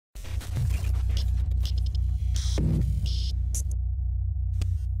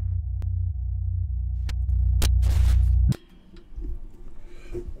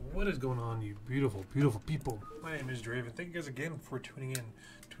What is going on, you beautiful, beautiful people? My name is Draven. Thank you guys again for tuning in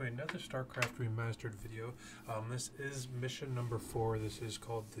to another Starcraft Remastered video. This is mission number 4. This is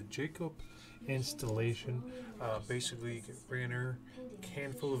called the Jacob installation. Basically, you get Rainer,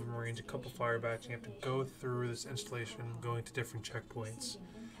 can full of Marines, a couple firebats. You have to go through this installation, going to different checkpoints.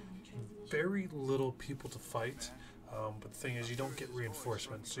 Very little people to fight, but the thing is, you don't get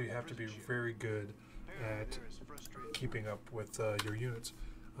reinforcements, so you have to be very good at keeping up with your units.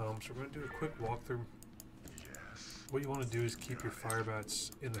 So we're going to do a quick walkthrough. What you want to do is keep your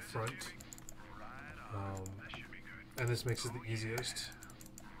firebats in the front, and this makes it the easiest.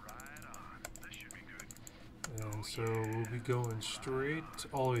 And so we'll be going straight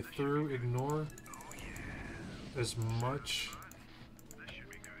all the way through. Ignore as much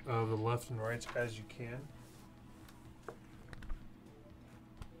of the left and rights as you can.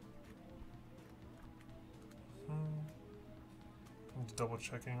 I'm just double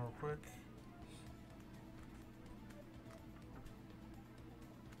checking real quick.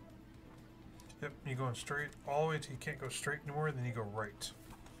 Yep, you're going straight all the way till you can't go straight anymore, and then you go right.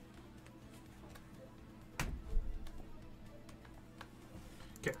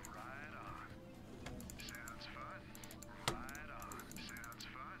 Okay.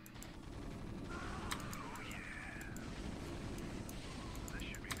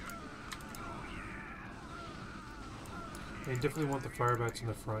 You definitely want the firebats in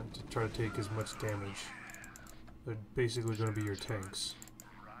the front to try to take as much damage. They're basically going to be your tanks.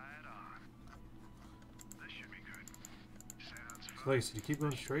 So like I said, you keep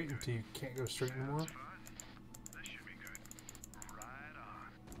going straight until you can't go straight anymore.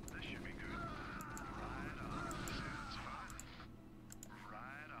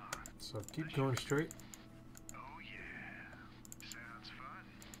 So keep going straight.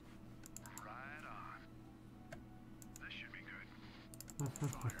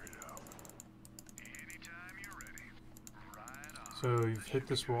 So you've hit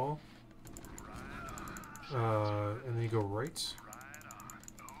this wall, and then you go right.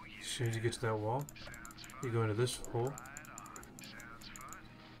 As soon as you get to that wall, you go into this hole,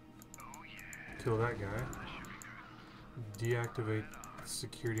 kill that guy, deactivate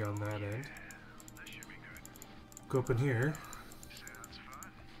security on that end, go up in here,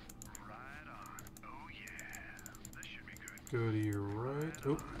 go to your right.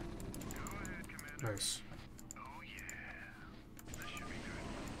 Oh, nice.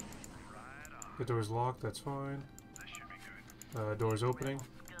 The door's locked, that's fine. Door's opening.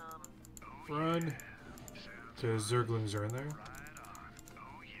 Run! The Zerglings are in there.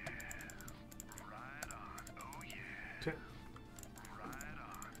 Okay.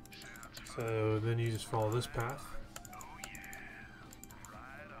 So then you just follow this path.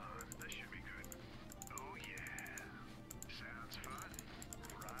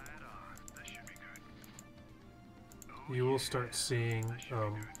 You will start seeing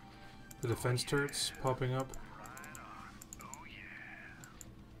the defense turrets popping up.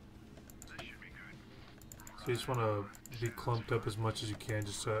 So you just want to be clumped up as much as you can,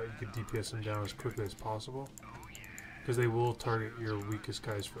 just so you can DPS them down as quickly as possible, because they will target your weakest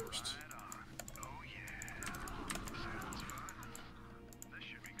guys first.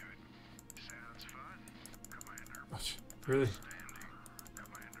 Really?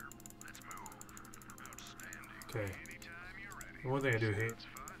 Okay. The one thing I do hate,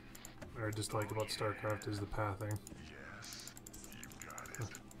 or dislike about Starcraft, is the pathing.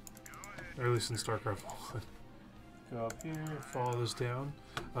 Or at least in Starcraft 1. Go up here, follow this down.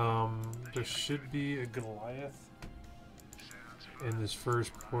 There should be a Goliath in this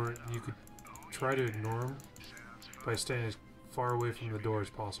first port. You could try to ignore him by staying as far away from the door as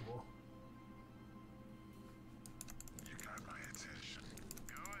possible.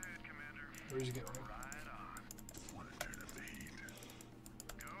 Where's he going?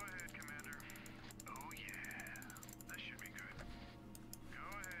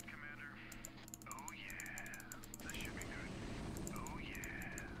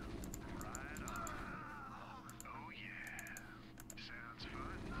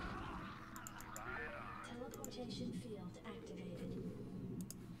 Field activated.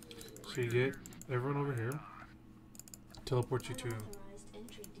 So you get everyone over here, teleport you to.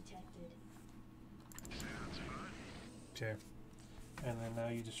 Entry detected. Okay, and then now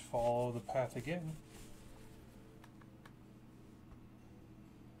you just follow the path again.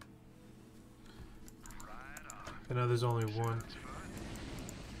 And now there's only one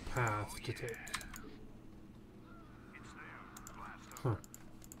path to take. Huh.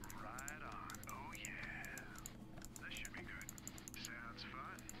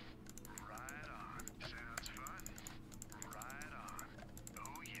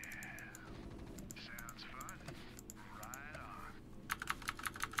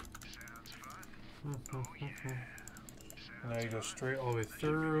 Now you go straight all the way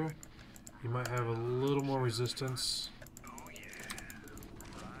through. You might have a little more resistance.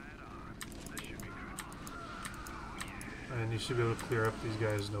 And you should be able to clear up these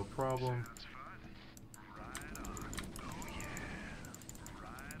guys no problem.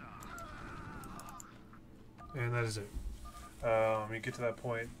 And that is it. You get to that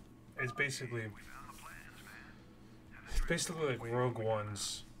point, it's basically like Rogue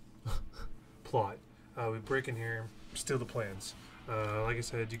One's plot. We break in here, steal the plans. Like I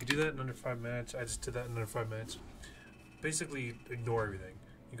said, you could do that in under 5 minutes. I just did that in under 5 minutes. Basically, ignore everything.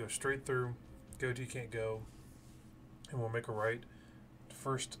 You go straight through, go to you can't go, and we'll make a right. The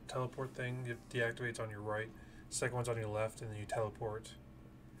first teleport thing, it deactivates on your right. Second one's on your left, and then you teleport.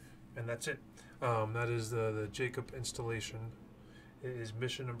 And that's it. That is the Jacob installation. It is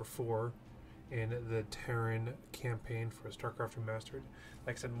mission number 4 in the Terran campaign for Starcraft Remastered.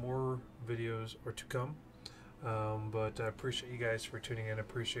 Like I said, more videos are to come. But I appreciate you guys for tuning in. I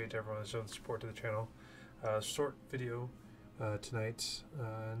appreciate everyone that's showing support to the channel. Short video tonight,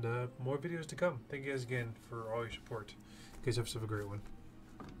 and more videos to come. Thank you guys again for all your support. You guys have a great one.